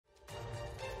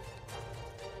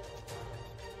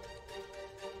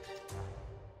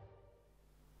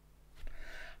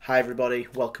Hi everybody,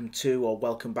 welcome to or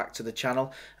welcome back to the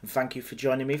channel, and thank you for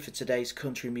joining me for today's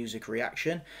country music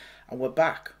reaction. And we're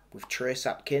back with Trace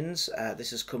Adkins.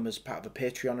 This has come as part of a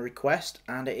Patreon request,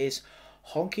 and it is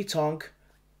Honky Tonk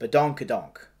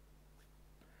Badonkadonk.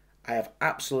 I have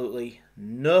absolutely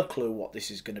no clue what this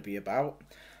is going to be about.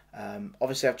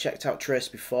 Obviously I've checked out Trace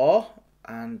before,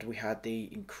 and we had the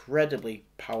incredibly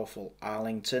powerful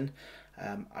Arlington.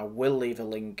 I will leave a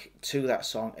link to that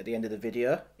song at the end of the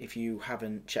video if you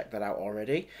haven't checked that out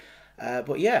already.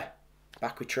 But yeah,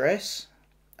 back with Trace,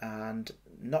 and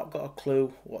not got a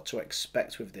clue what to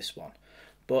expect with this one.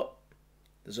 But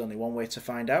there's only one way to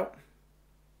find out.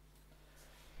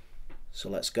 So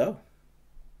let's go.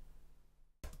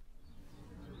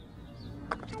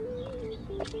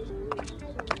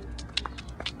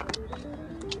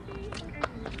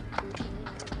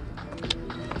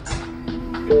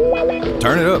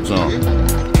 Turn it up some.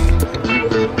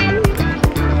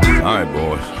 Alright,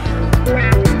 boys.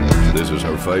 This is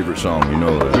her favorite song, you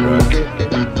know that,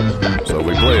 right? So if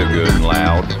we play it good and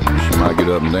loud, she might get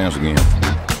up and dance again.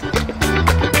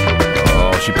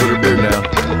 Oh, she put her beard down.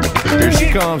 Here she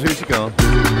comes, here she comes.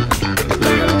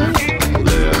 Left,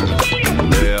 left,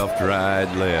 left, right,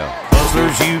 left.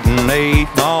 Hustlers shooting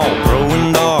 8-ball,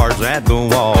 throwing darts at the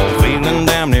wall, feeling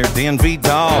damn near 10 feet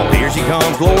tall. Here she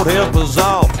comes, Lord help us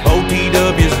all.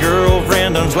 OTW's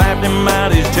girlfriend done slapped him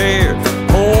out his chair.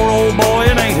 Poor old boy,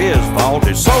 it ain't his fault.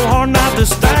 It's so hard not to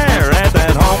stare at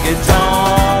that honky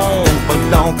tonk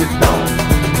badonkadonk.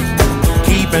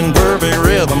 Keeping perfect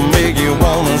rhythm, make you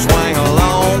wanna swing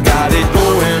along. Got it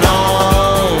going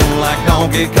on like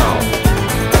Donkey Kong.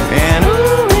 And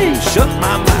ooh, shut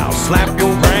my mouth, slap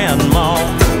your grandma.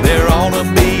 There ought to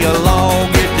be a law,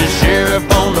 get the sheriff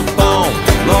on the phone.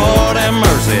 Lord have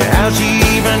mercy, how'd she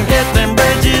even get them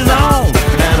bridges on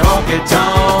that honky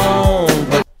tonk?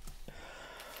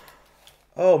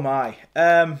 Oh my,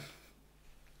 I've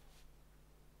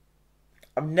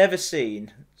never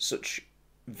seen such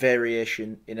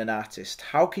variation in an artist.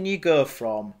 How can you go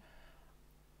from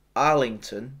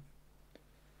Arlington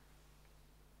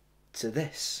to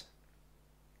this?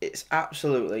 It's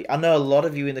absolutely, I know a lot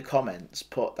of you in the comments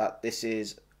put that this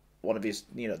is one of his,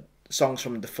 songs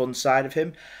from the fun side of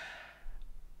him.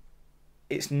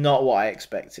 It's not what I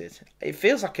expected. It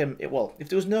feels like well, if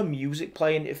there was no music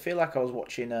playing, it feel like I was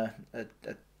watching a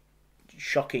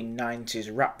shocking 90s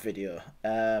rap video.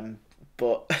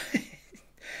 But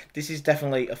this is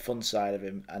definitely a fun side of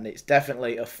him, and it's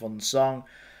definitely a fun song,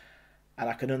 and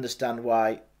I can understand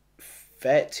why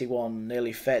 31,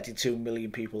 nearly 32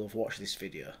 million people have watched this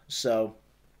video. So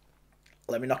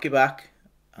let me knock it back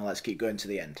and let's keep going to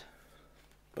the end.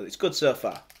 But it's good so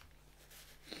far.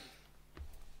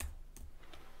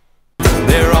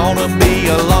 There ought to be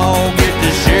a law, get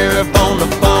the sheriff on the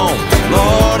phone.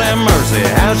 Lord have mercy,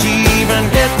 how'd she even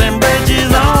get them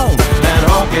bridges on that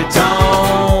honky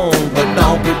tonk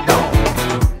badonkadonk?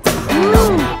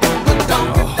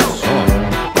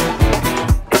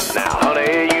 Now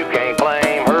honey, you can't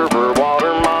blame her for what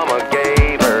her mama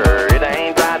gave her. It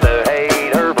ain't right to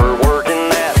hate her for working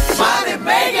that money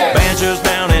maker. Bench us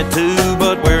down at 2,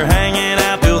 but we're hanging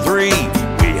out till 3.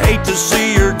 We hate to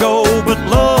see her go, but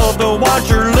love to watch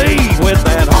her leave with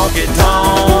that honky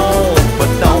tonk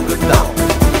badonkadonk.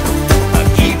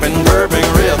 Keeping perfect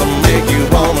rhythm, make you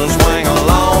wanna swing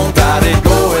along. Got it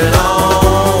going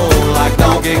on like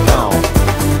Donkey Kong.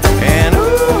 And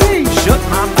ooh, shut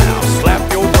my mouth, slap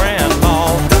your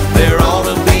grandma. There ought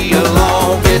to be a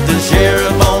law, get the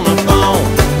sheriff on the phone.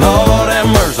 Lord have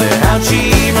mercy, how'd she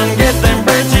even get them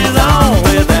britches on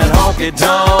with that honky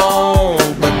tonk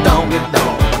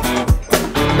badonkadonk?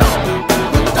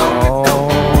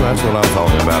 That's what I'm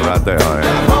talking about right there, honey.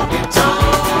 Honky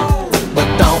tonk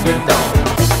badonkadonk.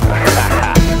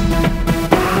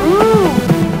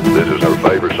 This is her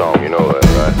favorite song, you know that,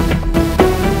 right?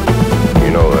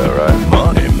 You know that, right?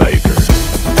 Money maker.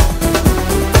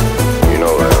 You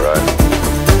know that, right?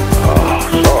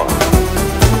 Oh, son.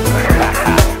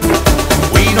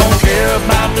 We don't care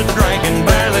about the drinking,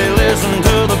 barely listen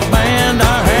to the band.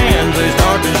 Our hands, they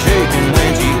start to shaking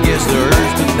when she gets the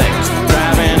urge to dance,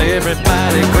 driving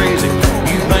everybody crazy.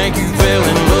 You think you fell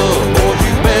in love, boy,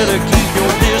 you better keep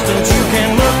your distance. You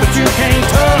can look, but you can't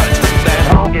touch that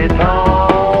honky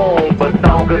tonk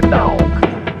badonkadonk.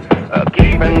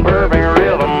 Keeping perfect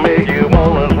rhythm, make you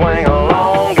wanna swing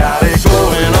along. Got it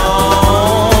going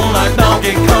on like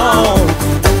Donkey Kong.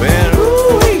 And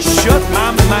ooh, shut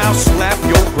my mouth, slap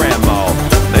your grandma.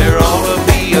 There ought to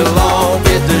be a law,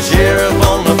 get the sheriff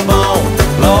on the phone.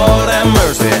 Lord have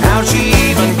mercy, how'd she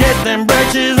even get them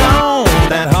britches on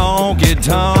that honky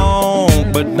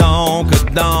tonk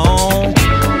badonkadonk?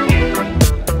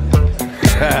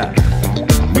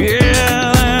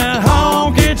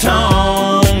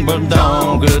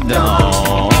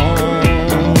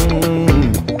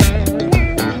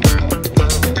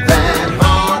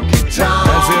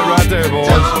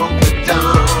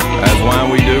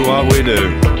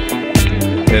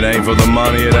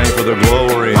 money, it ain't for the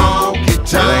glory,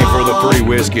 it ain't for the free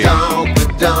whiskey.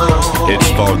 It's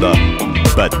for the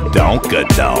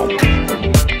badonkadonk.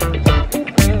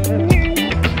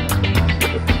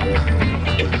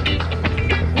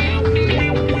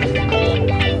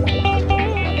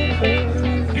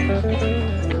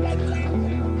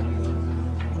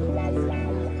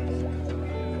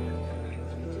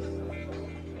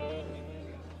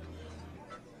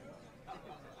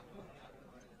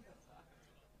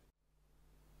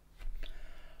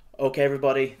 Okay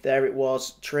everybody, there it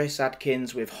was, Trace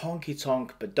Adkins with Honky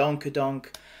Tonk Badonkadonk,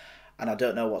 and I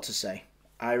don't know what to say.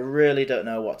 I really don't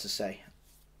know what to say.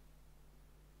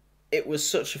 It was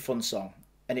such a fun song,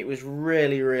 and it was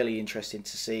really interesting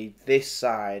to see this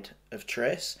side of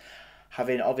Trace,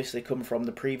 having obviously come from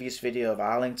the previous video of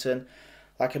Arlington.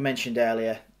 Like I mentioned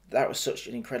earlier, that was such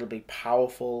an incredibly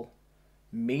powerful,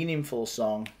 meaningful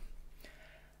song,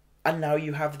 and now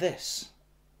you have this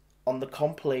on the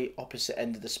complete opposite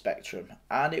end of the spectrum,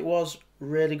 and it was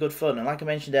really good fun. And like I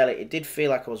mentioned earlier, it did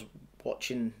feel like I was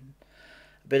watching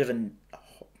a bit of a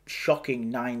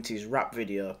shocking 90s rap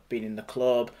video, being in the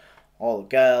club, all the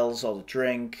girls, all the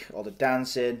drink, all the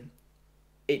dancing.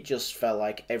 It just felt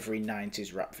like every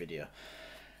 90s rap video,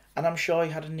 and I'm sure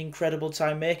he had an incredible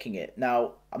time making it.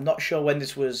 Now, I'm not sure when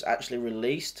this was actually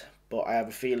released, but I have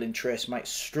a feeling Trace might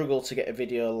struggle to get a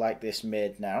video like this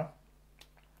made now.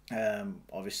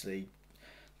 Obviously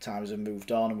times have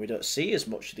moved on and we don't see as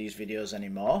much of these videos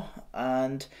anymore,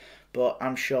 but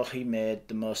I'm sure he made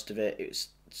the most of it. It was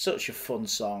such a fun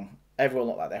song. Everyone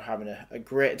looked like they were having a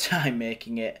great time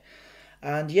making it,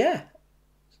 and yeah,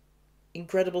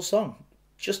 incredible song.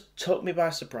 Just took me by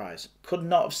surprise. Could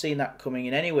not have seen that coming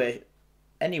in any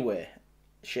way,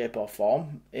 shape or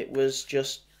form. It was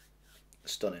just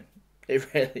stunning.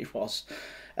 It really was.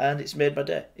 And it's made my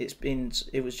day.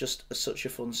 It was just such a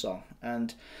fun song.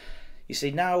 And you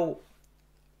see, now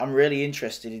I'm really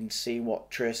interested in seeing what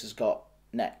Trace has got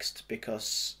next,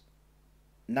 because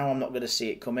now I'm not going to see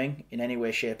it coming in any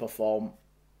way, shape or form,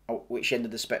 which end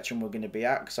of the spectrum we're going to be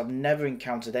at, because I've never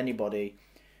encountered anybody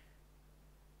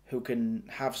who can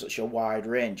have such a wide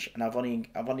range, and I've only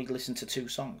listened to 2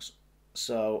 songs,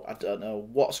 so I don't know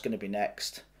what's going to be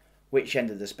next, which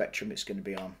end of the spectrum it's going to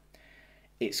be on.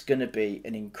 It's going to be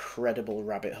an incredible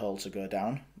rabbit hole to go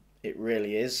down. It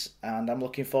really is. And I'm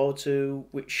looking forward to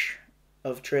which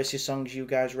of Tracy's songs you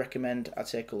guys recommend I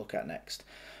take a look at next.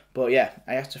 But yeah,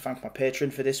 I have to thank my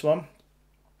patron for this one.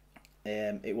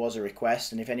 It was a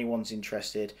request, and if anyone's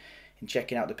interested in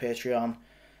checking out the Patreon,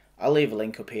 I'll leave a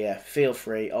link up here. Feel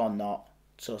free or not.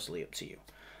 Totally up to you.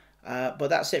 But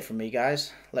that's it from me,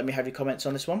 guys. Let me have your comments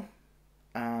on this one.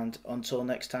 And until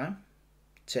next time,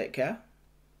 take care.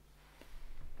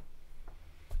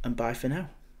 And bye for now.